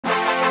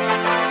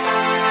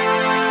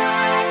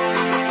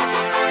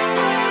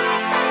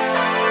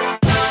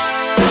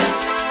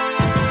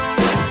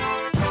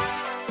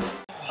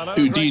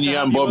you, Dini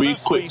and Bobby.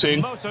 Quick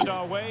thing.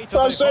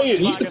 I'm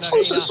saying, what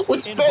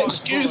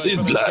excuses,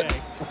 lad?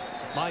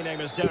 My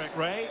name is Derek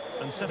Ray,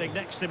 and sitting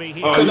next to me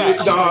here.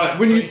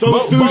 When you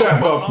don't do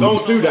that, bruv,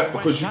 don't do that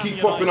because you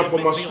keep popping up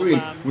on my screen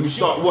when you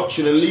start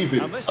watching and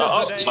leaving.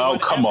 Oh,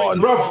 come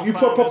on, bruv, you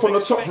pop up on the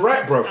top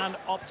right, bruv. And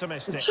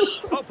optimistic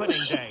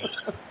opening day.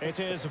 It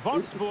is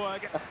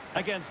Wolfsburg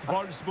against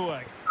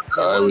Wolfsburg.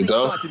 There we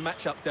go. Exciting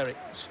matchup, Derek.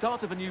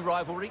 Start of a new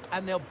rivalry,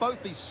 and they'll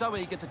both be so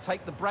eager to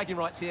take the bragging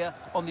rights here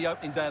on the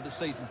opening day of the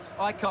season.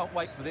 I can't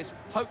wait for this.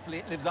 Hopefully,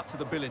 it lives up to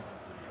the billing.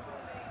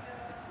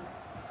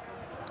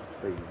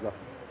 He's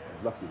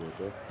lucky though,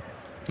 bro.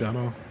 Yeah, I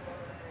know.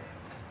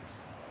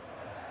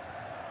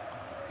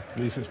 At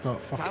least it's not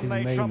fucking Can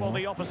they trouble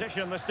the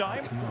opposition this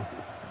time?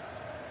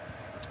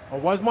 Oh,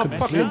 why's my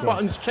fucking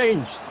buttons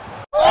changed?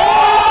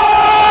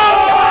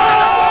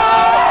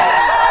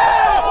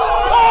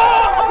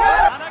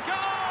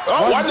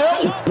 Oh,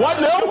 1-0!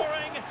 1-0!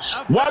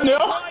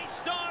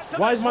 1-0!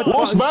 Why is my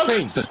buttons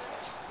changed?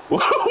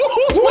 What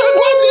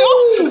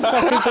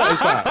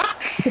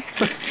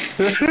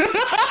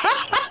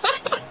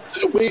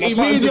Wait,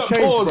 immediate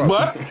pause,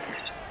 man.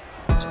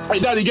 Hey,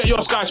 Daddy, get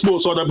your Sky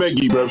Sports on, I beg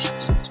you, bro.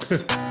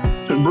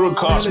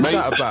 Broadcast, mate. What is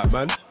that about,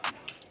 man?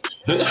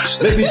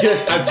 Let me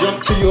guess, I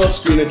jumped to your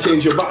screen and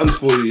changed your buttons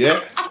for you,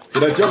 yeah?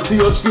 Did I jump to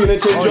your screen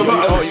and change your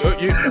buttons?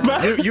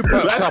 You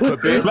perked up a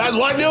bit. That's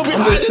 1-0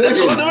 behind. That's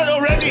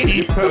already.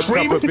 You perked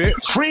up a bit.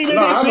 3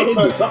 minutes I haven't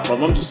perked up, bro.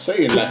 I'm just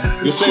saying, like,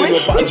 you're saying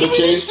your buttons have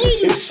changed.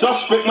 It's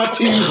suspect my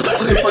team's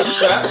different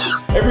stats.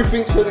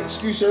 Everything's an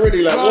excuse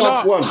already, like,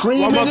 one.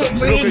 3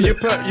 minutes in. You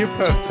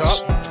perked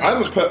up. I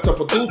haven't perked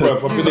up at all, bro.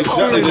 I've been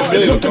exactly the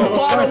same. You're looking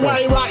far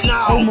away right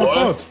now. Oh, my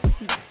God.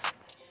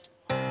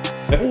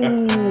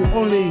 Oh,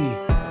 Ollie.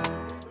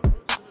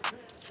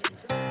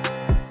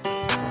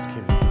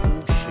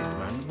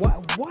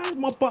 Why have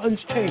my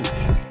buttons changed?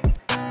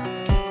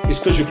 It's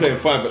because you're playing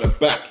 5 at the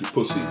back, you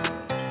pussy.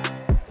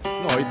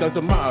 No, it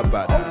doesn't matter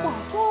about that. Oh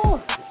my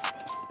God.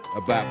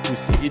 About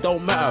pussy. It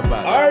don't matter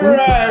about that.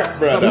 Alright,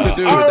 brother.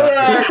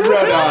 Alright,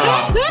 brother.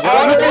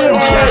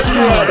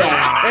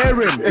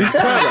 Aaron, he's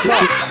perked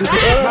up.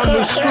 Man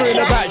was screwing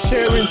about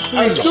sharing screen.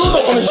 I still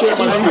don't want to share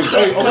my screen.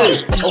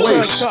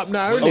 Wait, Perked up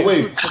now, isn't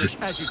it?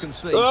 As you can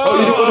see. Oh,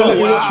 you didn't want to let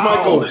me watch my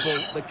goal.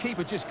 The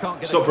keeper just can't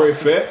get It's not very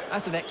fair.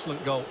 That's an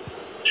excellent goal.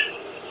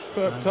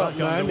 Perked up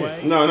now, isn't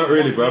it? No, not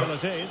really, bruv.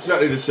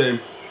 Exactly the same.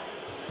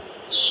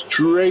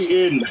 Straight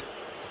in.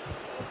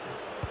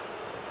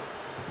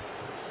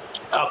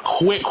 A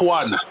quick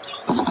one.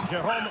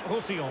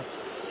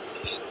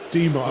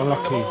 Deema,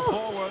 unlucky.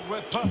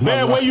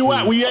 Man, where you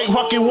at? We ain't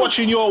fucking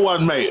watching your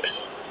one, mate.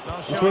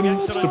 That's when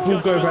the ball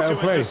goes out of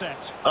play.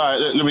 Alright,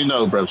 let me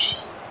know, bruv.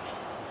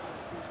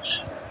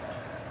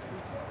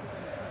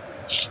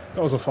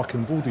 That was a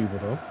fucking ball Deema,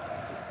 though.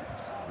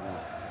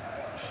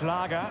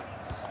 Schlager.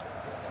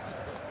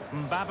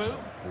 Mbabu. Oh,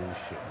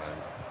 shit, man.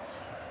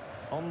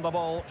 On the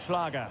ball,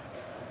 Schlager.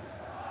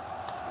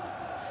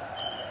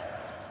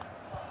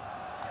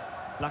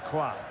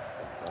 Lacroix.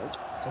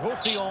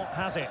 Roussillon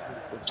has it.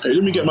 Hey,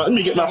 let me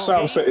get my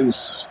sound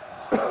settings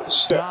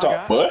stepped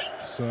up, boy.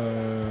 So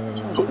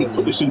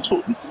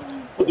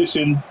Put this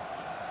in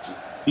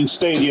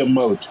stadium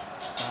mode.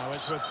 Now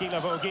it's with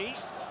Kilavogi.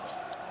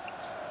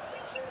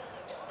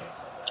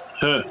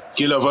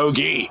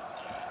 Kilavogi.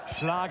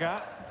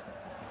 Schlager.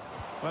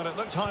 Well, it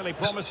looked highly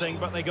promising,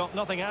 but they got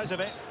nothing out of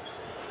it.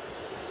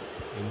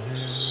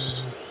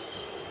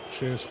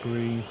 Share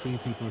screen, 3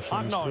 people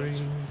sharing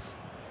screens.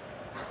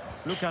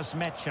 Lucas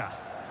Mecha.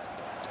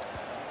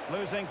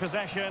 Losing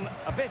possession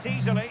a bit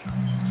easily.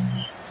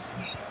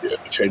 Yeah,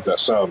 change that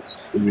sound.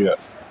 Where we at?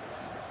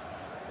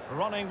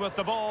 Running with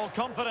the ball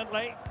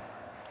confidently.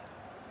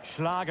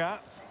 Schlager.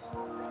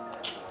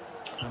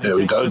 There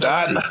we go,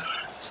 Dan.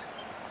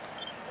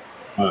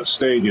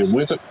 Stadium.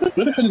 Where the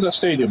hell is that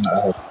stadium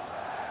now?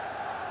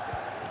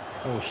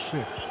 Oh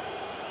shit.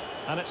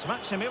 And it's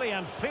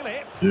Maximilian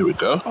Philip. Here we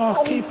go.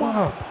 Oh,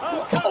 keeper.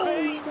 Oh, could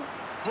be.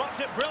 Blocked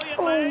it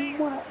brilliantly.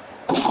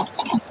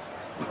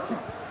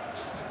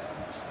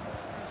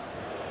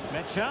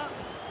 Mecha.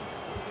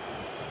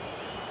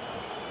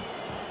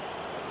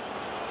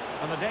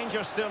 And the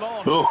danger's still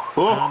on.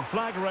 And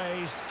flag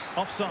raised.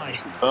 Offside.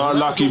 Oh,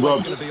 lucky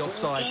Bob. Going to be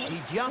offside.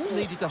 He just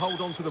needed to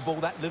hold on to the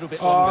ball that little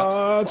bit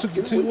longer. Took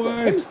it too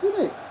wide.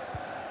 Stefan.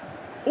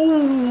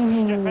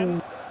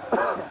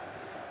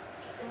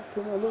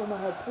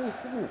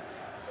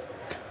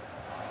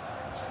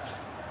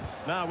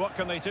 Now, what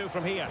can they do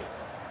from here?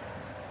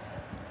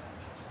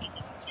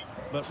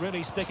 But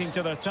really sticking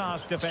to their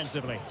task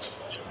defensively.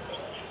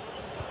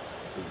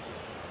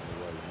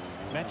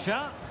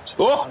 Mecha.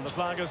 Oh. And the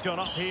flag has gone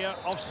up here.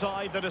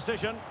 Offside the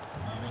decision.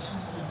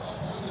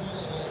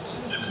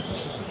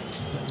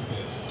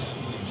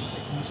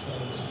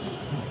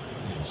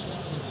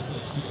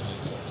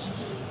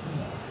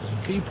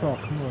 Keeper,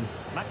 come on.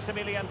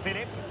 Maximilian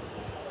Philip.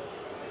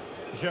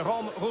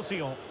 Jérôme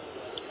Roussillon.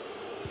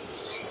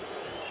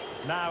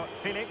 Now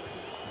Philip.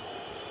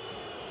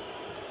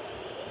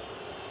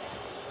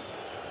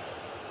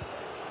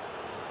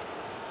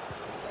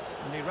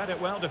 And he read it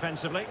well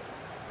defensively.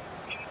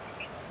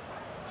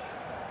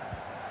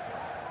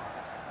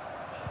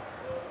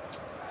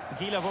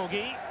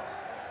 Guilavogui.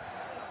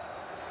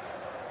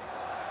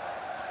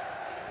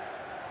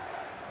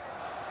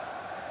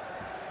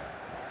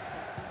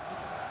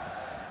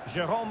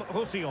 Jérôme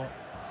Roussillon.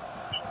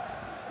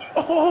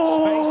 Space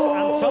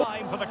and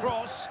time for the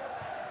cross.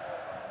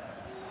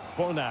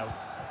 Ball now.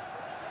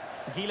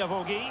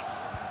 Guilavogui.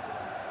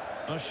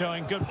 Are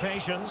showing good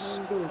patience.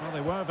 Well,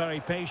 they were very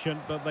patient,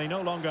 but they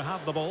no longer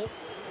have the ball.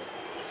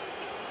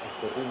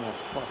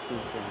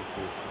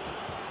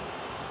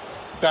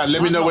 Dan,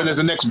 let me know when there's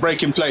a next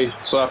break in play,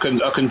 so I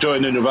can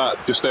join in without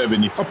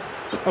disturbing you.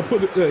 I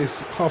put it. It's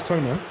half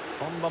time now.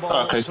 On the ball,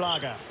 Okay.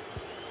 Schlager.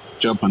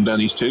 Jump on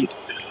Danny's too.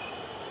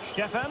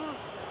 Stefan.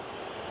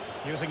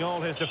 Using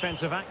all his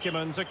defensive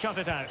acumen to cut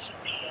it out.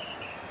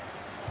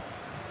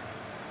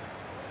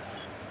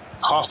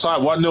 Half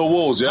time, 1-0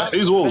 Wolves, yeah?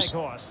 Who's Wolves?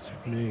 Weghorst.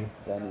 Me.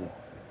 Danny.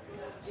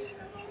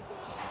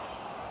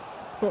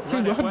 But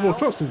I had more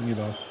shots than you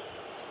though.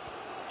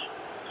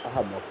 I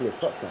had more clear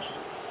cut chance.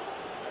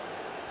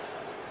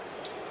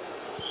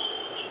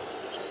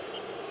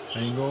 I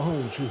ain't got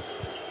hold you.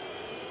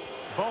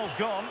 Ball's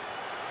gone.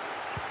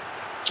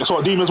 That's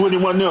what Deema's winning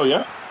 1-0,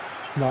 yeah?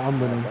 No, I'm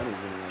winning. Danny's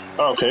winning.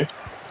 Oh, okay.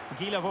 But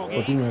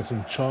Guilavogui. Deema had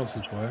some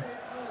chances, boy.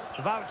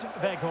 Wout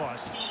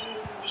Weghorst.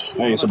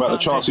 Hey, it's about the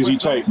chances you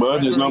take, bro.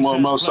 There's no more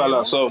Mo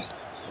Salah, so...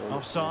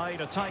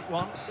 Offside, a tight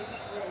one.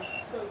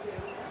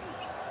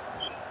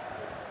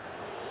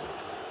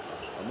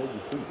 I made you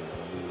think that.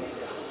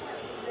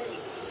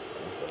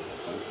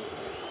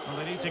 Well,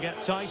 they need to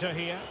get tighter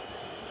here.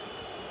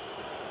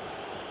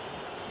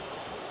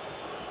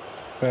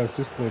 There's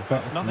this boy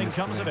back. Nothing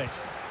comes of it.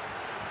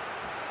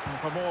 And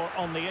for more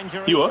on the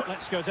injury, You what?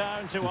 let's go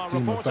down to our Deema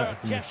reporter, back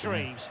from Jeff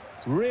yesterday. Shreves.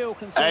 Real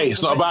concern. Hey,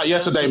 it's not about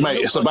yesterday, mate.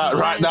 It's about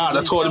right now.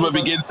 The tournament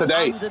begins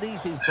today.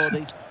 Underneath his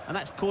body, and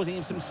that's causing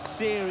him some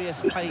serious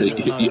pain at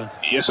the moment.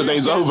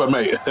 Yesterday's over,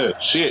 mate.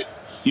 Shit.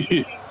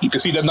 You can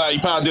see the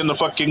 £90 in the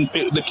fucking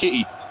the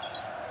kitty.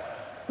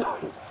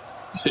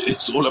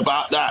 It's all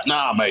about that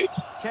now, mate.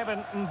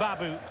 Kevin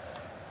Mbabu.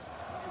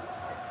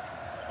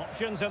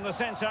 Options in the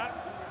centre.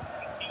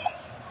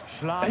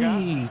 Schlager.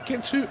 Hey,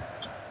 get to.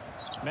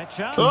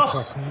 Mecha.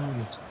 Oh, Come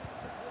on.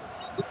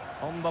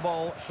 On the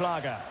ball,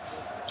 Schlager.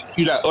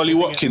 you like Ollie It's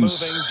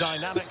Watkins. moving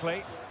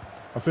dynamically.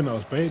 I think that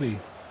was Bailey.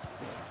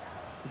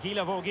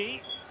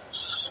 Guilavogui.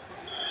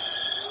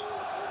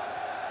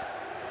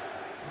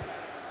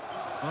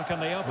 How can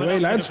they open Hey, up the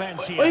lads.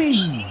 defence here?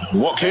 Hey!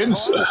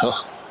 Watkins.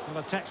 And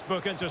a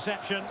textbook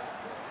interception.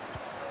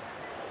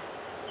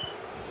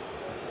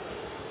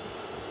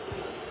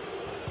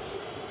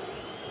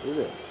 Is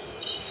it?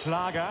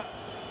 Schlager.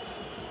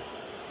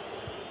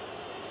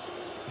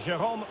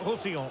 Jérôme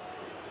Roussillon.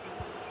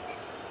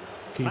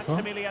 Keeper.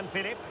 Maximilian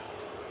Philippe.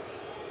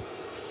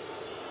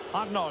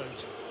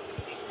 Arnold.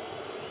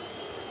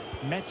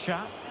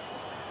 Mecha.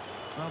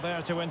 Now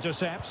there to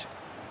intercept.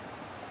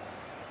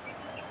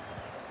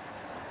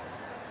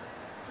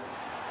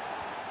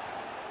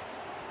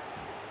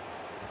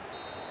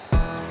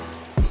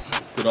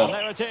 Good And off.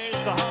 there it is,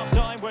 the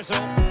half-time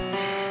whistle.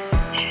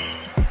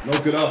 No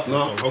good off,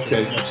 no.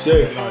 Okay,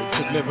 safe.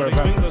 Never He's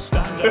been the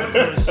standout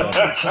for his side.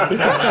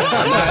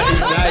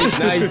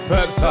 Now he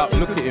perks up.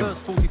 Look at him.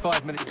 First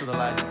 45 minutes to the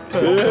lad.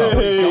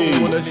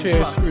 Hey. want to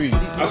share screen.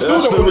 I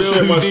still don't want to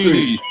share my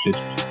screen.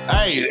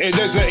 Hey,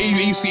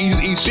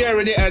 he's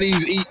sharing it, and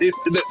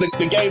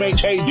the game ain't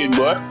changing,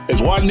 boy.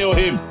 It's 1-0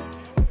 him.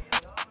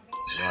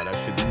 No, that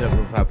should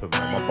never have happened,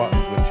 man. My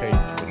buttons were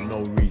changed for no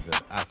reason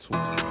at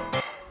all.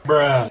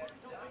 Bruh.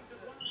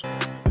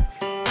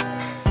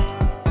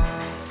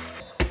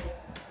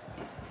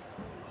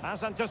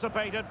 As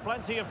anticipated,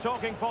 plenty of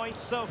talking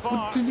points so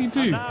far. What did he do?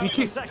 And now He the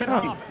kicked second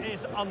out. half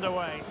is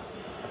underway.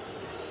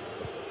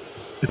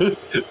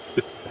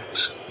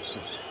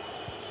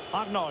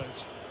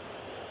 Arnold.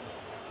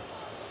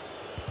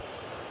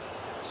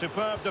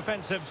 Superb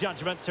defensive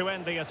judgment to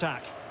end the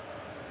attack.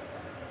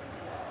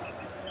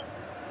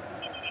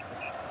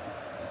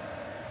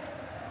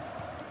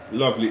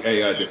 Lovely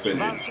AI defending.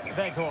 Wout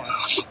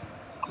Weghorst.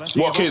 Plenty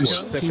of Watkins.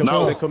 options.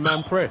 Second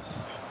man press.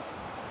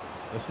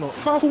 That's not.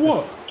 For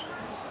what?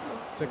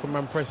 Second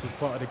man press is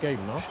part of the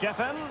game, no?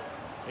 Stefan.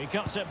 He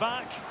cuts it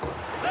back.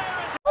 There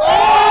it is.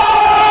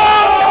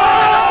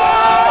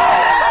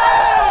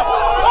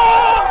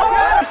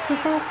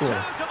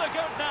 Down to the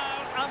goat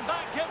now, and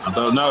that gives I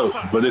don't know,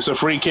 but it's a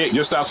free kick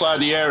just outside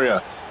the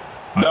area.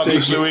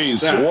 Douglas take it.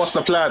 Luiz, That. what's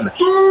the plan?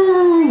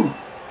 Boo!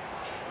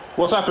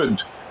 What's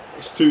happened?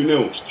 It's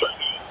 2-0.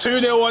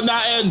 2-0 on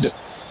that end.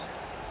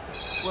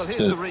 Well,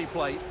 here's the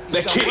replay.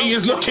 The kitty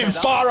is looking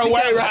far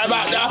away right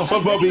about now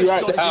for Bobby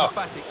right now.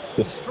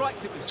 He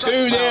strikes it with such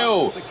 2-0.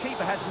 power, the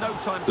keeper has no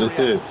time to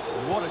react.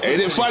 What a good Ain't it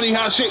finish. funny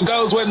how shit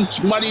goes when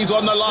money's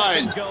on the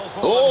line?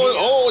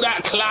 Oh,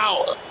 that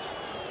clout.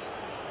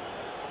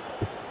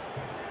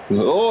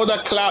 Oh, the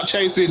clout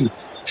chasing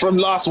from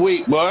last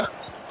week, boy.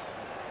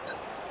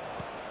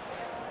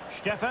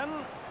 Stefan.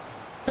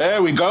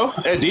 There we go,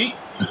 Eddie.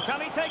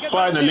 Can he take it?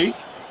 Finally.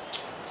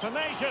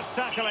 Tenacious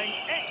tackling,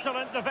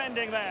 excellent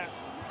defending there.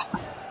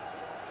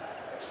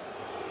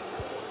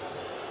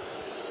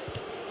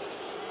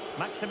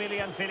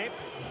 Maximilian Philippe.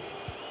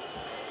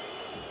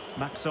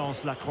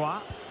 Maxence Lacroix.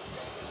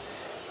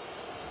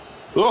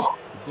 Oh.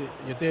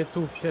 You're there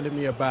telling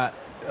me about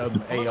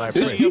AI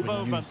See press your when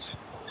you movement.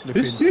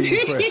 use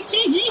flipping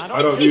team press. And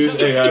I don't use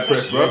AI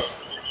press, bruv.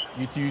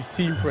 You use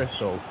team press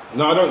though.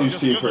 No, I don't use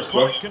team press,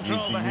 bruv.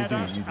 Control the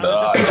header. you do.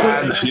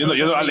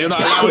 And You're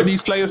not allowing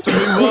these players to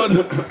move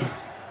on.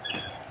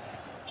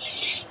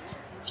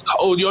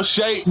 Hold your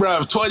shape,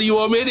 bruv. 20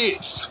 more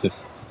minutes.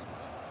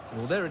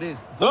 Well, there it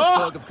is. Oh!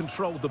 Wolfsberg have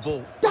controlled the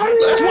ball.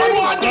 That's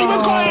 1-1.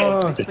 Deema's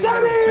got it.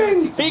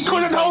 Danny! He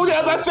couldn't hold it,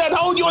 as I said.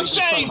 Hold your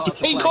shape.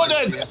 He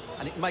couldn't.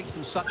 And it makes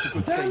them such a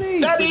good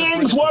team. Danny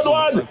Ings,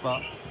 1-1. So far.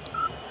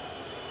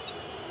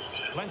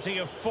 plenty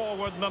of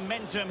forward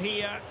momentum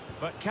here,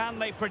 but can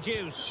they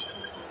produce?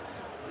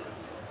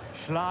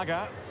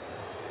 Schlager.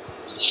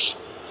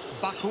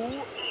 Baku.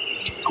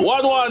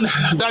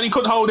 1-1. Danny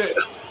couldn't hold it.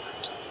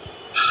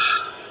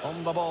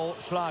 On the ball,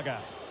 Schlager.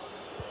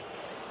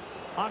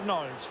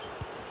 Arnold.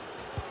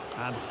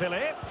 And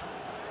Philip.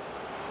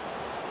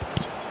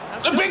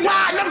 The big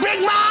man! The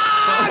big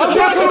man! What's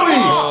happening?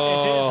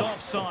 It is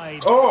offside.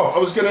 Oh, I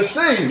was going to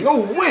say, no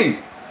way.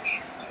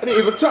 I didn't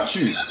even touch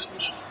you.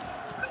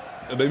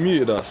 They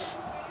muted us.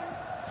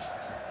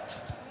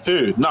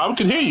 Who? No, I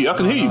can hear you. I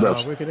can hear you, bro.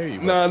 No, we can hear you,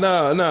 bro.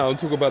 Nah. I'm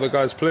talking about the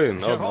guys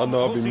playing. I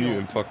know I've been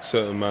muting fuck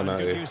certain man out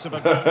here. Use of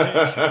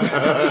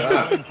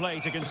advantage. Play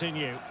to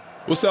continue.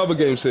 What's the other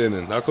game saying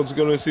then? How comes we're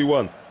going to see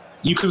one?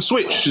 You can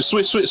switch. Just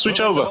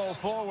switch over. Ball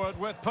forward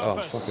with Oh,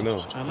 purpose. fucking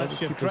hell. And let's Just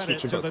give keep on credit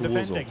switching to back the to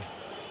defending.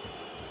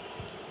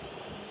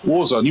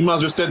 Warzone. You might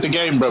as well dead the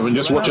game, bro, and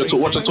just watch a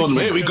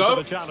tournament. Here we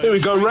go. Here we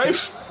go,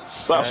 Rafe.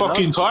 It's that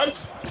fucking time.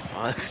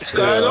 What's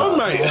going on,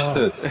 mate?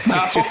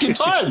 That fucking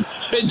time.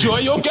 Enjoy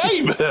your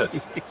game.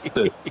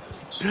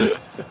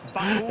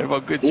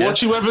 Everyone good, yeah?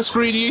 Watch whoever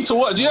screen you need to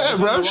watch. Yeah,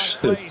 bro.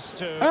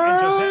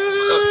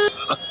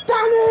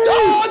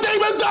 Oh,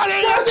 Deema's done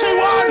it! That's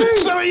 2-1!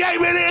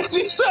 78 minutes!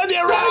 He turned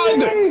it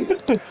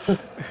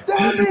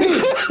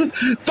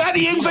around!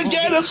 Danny Ings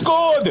again has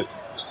scored!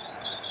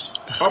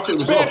 I think it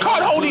was Bear off.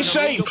 can't hold his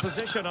shape!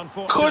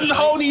 Couldn't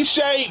hold his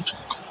shape!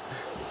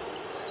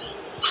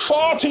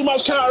 Far too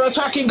much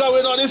counter-attacking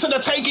going on. Instead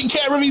of taking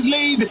care of his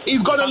lead,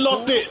 he's gone and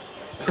lost it.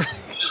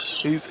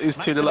 Who's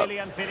 2-0 up?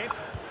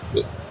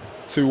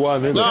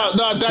 2-1, innit?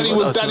 No, Danny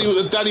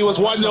was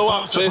 1-0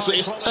 up.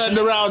 It's turned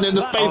around in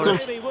the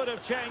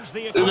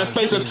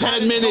space of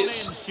 10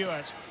 minutes.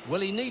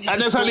 Well, he needed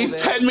And there's to only score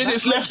 10 there.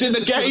 minutes left in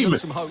the game.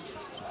 Some hope.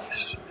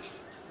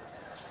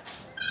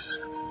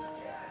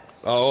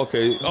 Oh,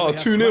 okay. Oh,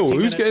 2-0.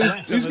 Who's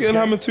getting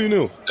hammered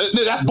 2-0?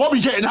 That's Bobby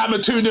getting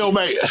hammered 2-0,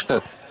 mate.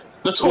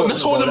 The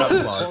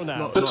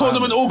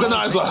tournament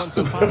organizer.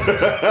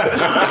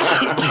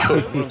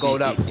 Go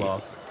that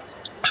far.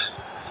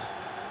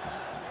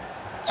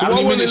 How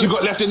many minutes you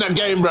got left in that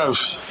game, bro?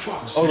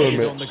 Hold on a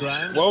minute.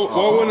 Why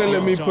won't they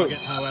let me put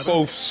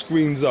both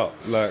screens up?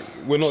 Like,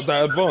 we're not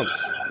that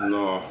advanced.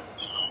 No.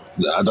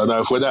 I don't know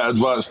if we're that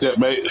advanced yet,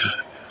 mate.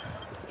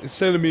 It's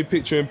sending me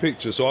picture in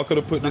picture, so I could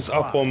have put this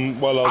up on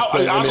while I was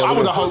playing. I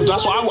would have hoped.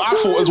 That's what I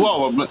thought as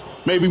well. But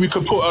maybe we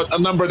could put a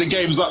number of the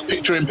games up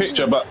picture in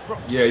picture. But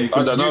Yeah, you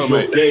could I don't know, use your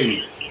mate.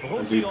 game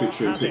and do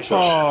picture in picture.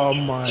 Oh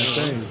my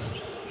days.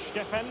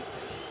 Stefan.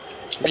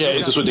 Yeah,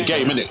 it's just with the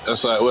game, innit?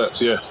 That's how it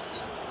works. Yeah.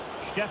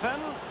 Stefan.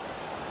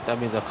 That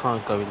means I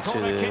can't go into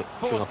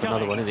bring up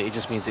another one, innit? It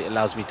just means it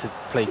allows me to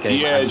play game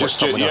Yeah, and watch just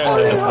someone yeah.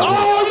 else.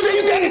 Oh,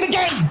 you get in the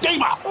game,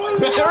 Deema.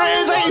 There it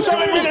is.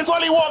 87 minutes.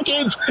 Ollie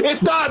Watkins.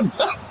 It's done.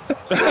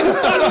 It's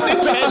done on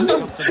this end.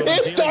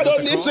 It's done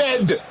on this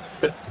end.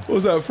 What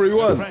was that,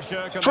 3-1?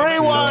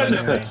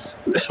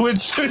 3-1. With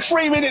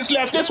 3 minutes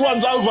left, this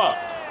one's over.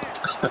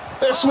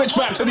 Let's switch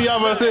back to the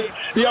other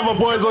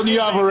boys on the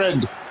other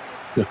end.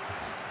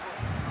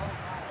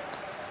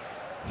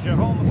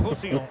 Jérôme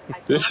Roussillon.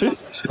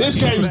 This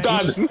game's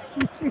done.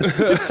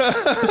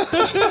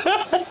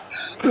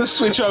 Let's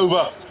switch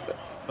over.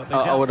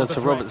 I went on to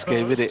Robert's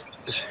game, innit?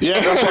 Yeah,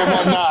 that's what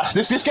I'm on now.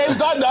 This game's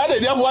done now, isn't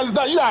it? The other one's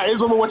done. You know how it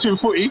is when we're watching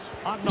footy.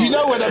 You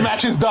know when the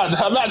match is done.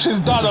 A match is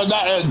done on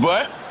that end,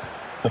 boy.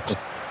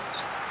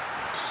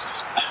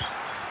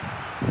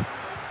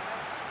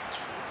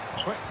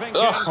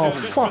 Oh,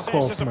 fuck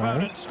off,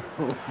 man.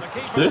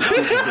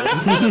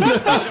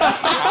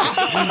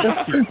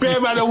 Bear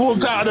man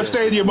walked out of the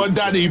stadium on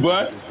Danny,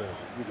 boy.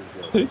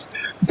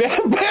 Bear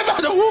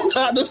man walked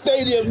out of the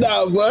stadium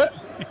now, boy.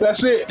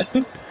 That's it.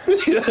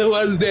 It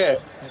was there.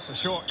 It's a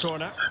short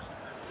corner.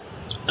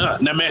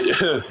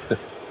 Nemecha.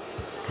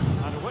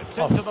 And whipped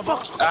into the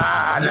box.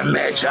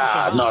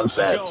 Nemecha.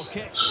 Nonsense.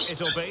 Goal kick,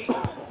 it'll be.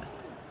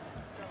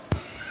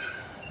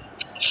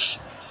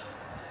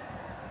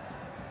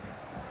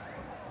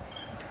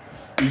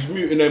 Who's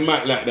muting their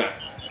mic like that?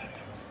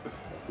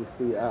 Just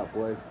see it out,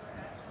 boys.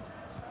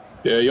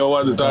 Yeah, your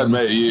one's done,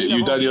 mate.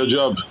 You've done your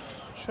job.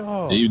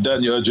 Sure. You've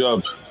done your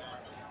job.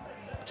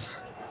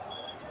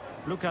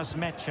 Lucas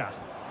Mecha.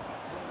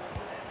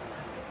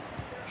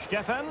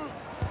 Stefan,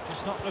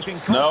 just not looking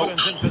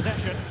confident in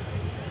possession.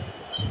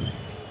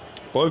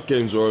 Both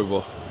games are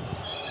over.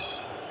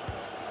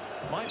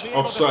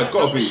 Offside,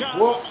 gotta be.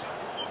 What?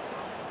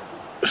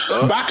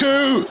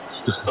 Baku!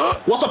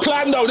 What's the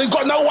plan though? They've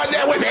got no one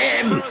there with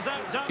him!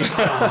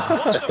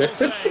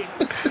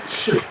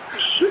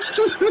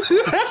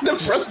 The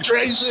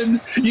frustration,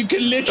 you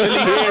can literally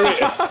hear it.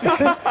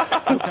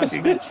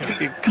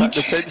 You cut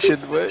the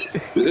tension, mate.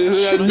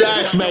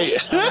 Knife, mate.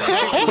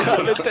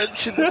 Cut the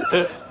tension.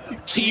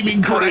 Team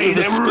in grey,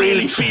 they're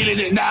really feeling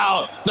it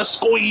now. The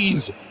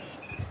squeeze.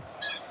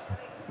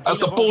 As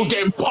the ball's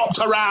getting popped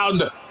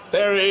around.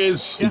 There it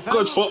is.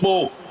 Good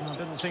football. Well,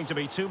 didn't seem to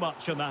be too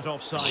much on that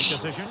offside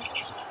decision.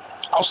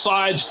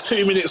 Offside,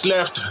 2 minutes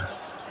left.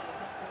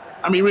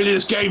 I mean, really,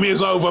 this game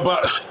is over,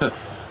 but...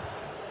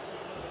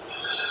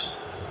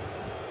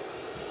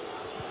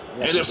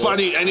 Ain't it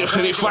funny? Ain't it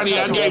funny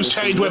how games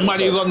change when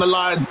money's on the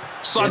line?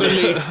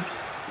 Suddenly...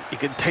 You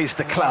can taste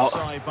the clout.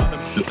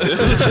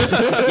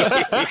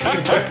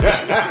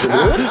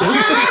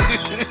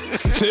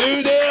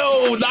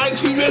 2-0,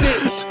 90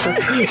 minutes.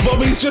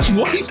 Bobby's just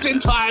wasting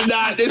time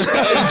now at this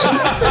stage. The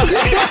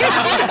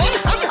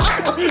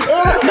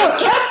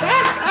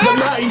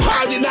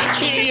 £90 in that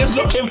key is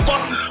looking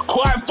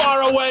quite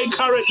far away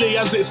currently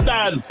as it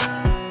stands.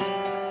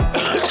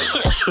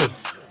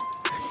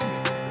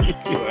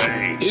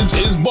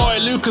 His boy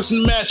Lucas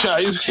Mecha,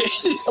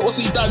 what's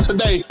he done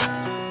today?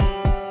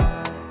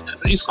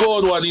 He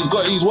scored one.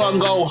 He's one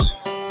goal.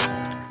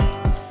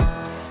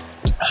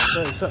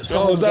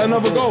 Oh, is that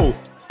another goal?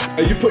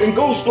 Are you putting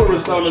goal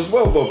scorers down as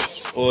well,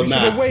 Bobs? Or nah?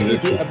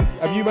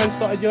 Have you man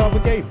started your other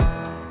game?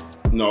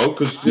 No,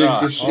 because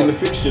it's in the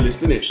fixture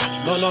list, isn't it?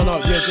 No. Yeah,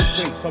 just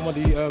wait.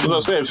 Somebody. What was I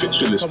saying?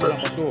 Fixture list, bro.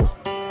 At my door.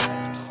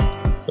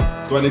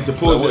 Do I need to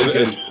pause it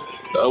again?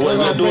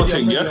 Where's that door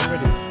thing? Yeah.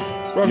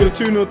 Bro, we're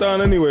 2-0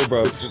 down anyway,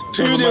 bro.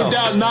 2-0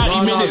 down,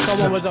 90 minutes.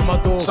 Someone was at my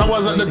door.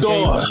 Someone's at the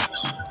door.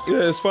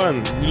 Yeah, it's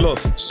fine. You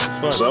lost. It's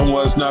fine.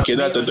 Someone's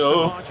knocking at the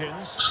door.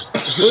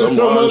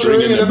 Someone's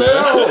ringing the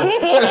bell.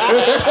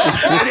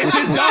 This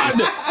is done.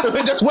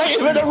 We're just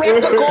waiting for the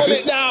ref to call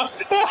it now.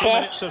 2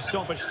 minutes of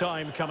stoppage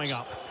time coming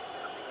up.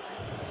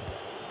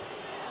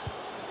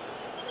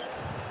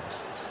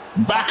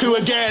 Baku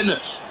again.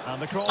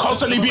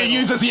 Constantly being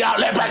used as the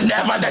outlet, but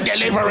never the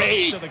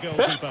delivery.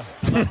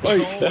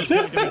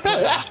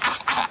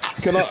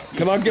 Can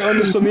I get on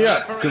this on the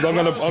app? Because I'm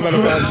gonna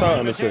bounce out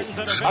in a sec.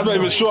 I'm not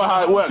even sure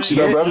how it works, you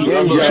know, bro.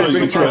 Yeah,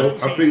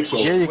 I think so.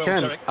 Yeah, you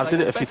can. I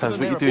did it a few times.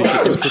 What you do is you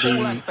go to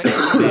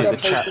the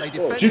chat.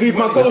 Do you need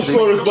my goal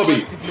scorers,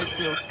 Bobby?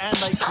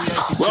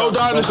 Well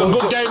done. It's a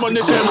good game on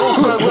this end.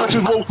 Wolfsberg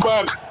versus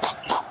Wolfsberg.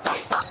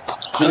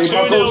 Do you need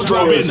my goal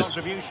scorers?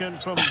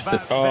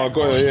 Oh,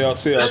 got it. Yeah, I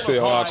see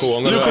it. Alright,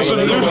 cool.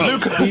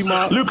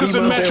 Lucas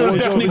and Metro has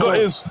definitely got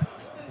his.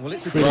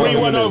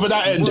 3-1 over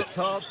that end.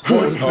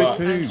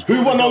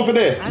 Who won over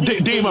there?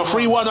 Deema,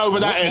 3-1 over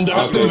that end.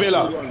 Aston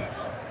Villa.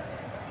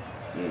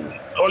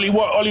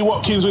 Ollie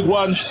Watkins with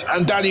 1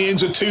 and Danny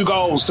Ings with 2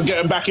 goals to get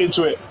him back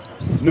into it.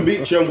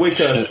 Nabicha and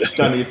Wakehurst,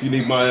 Danny, if you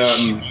need my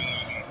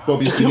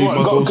Bobby, if you need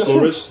my goal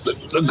scorers.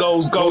 The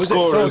goal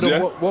scorers, yeah.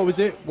 What was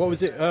it?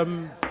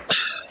 3-1.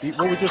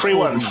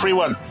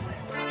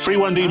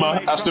 3-1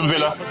 Deema, Aston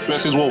Villa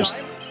versus Wolves.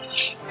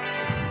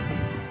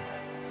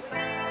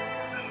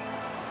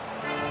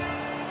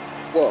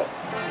 What?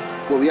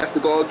 Well, we have to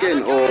go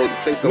again or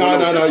play someone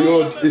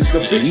No. It's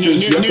the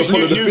fixtures. You have to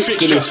follow the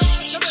fixture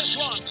list.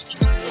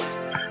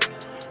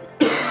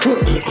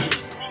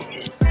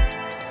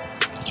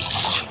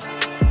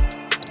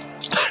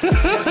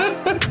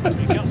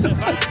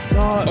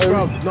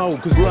 No,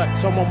 because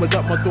like someone was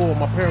at my door,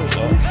 my parents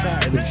were all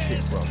shouting and shit,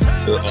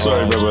 bro.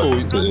 Sorry, brother.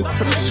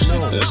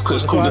 It's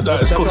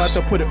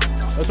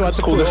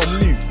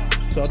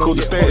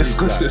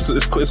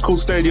called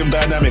stadium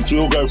dynamics. We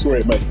all go for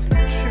it, mate.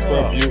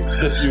 Bro, you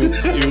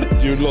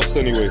lost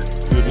anyway.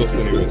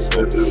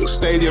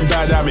 Stadium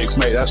dynamics,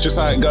 mate. That's just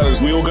how it goes.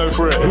 We all go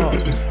for it.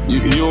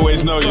 You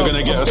always know you're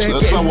gonna get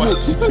someone. Someone at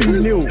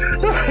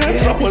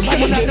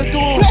the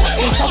door.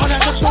 Someone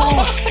at the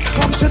door.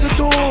 Come to the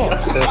door.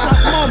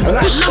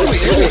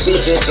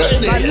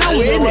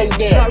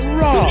 Like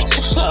raw.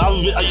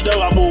 You know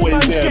I'm always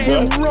there, bro.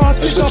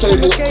 Has the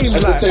table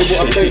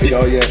updated?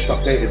 Oh yeah, it's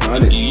updated,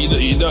 man.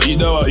 You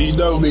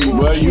know me,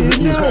 bro. You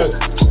heard.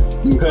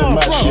 You heard my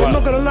shit. I'm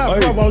not gonna lie,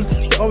 bro. I was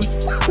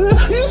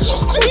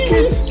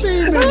steaming,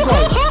 bro.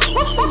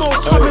 Not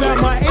coming out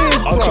my ears,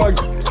 bro.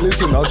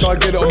 I'll try to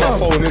get it on my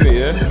phone,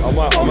 innit, yeah? I'm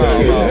out.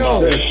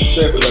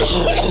 Safe,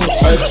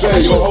 I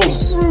bet you're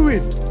home.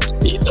 Ruined.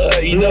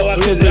 You know, I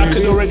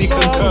could already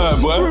concur,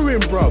 bro.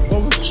 Ruined, bro. I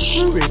was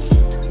ruined.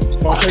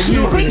 I could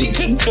already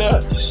concur.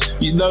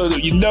 You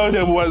know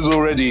them ones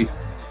already.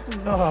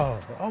 No.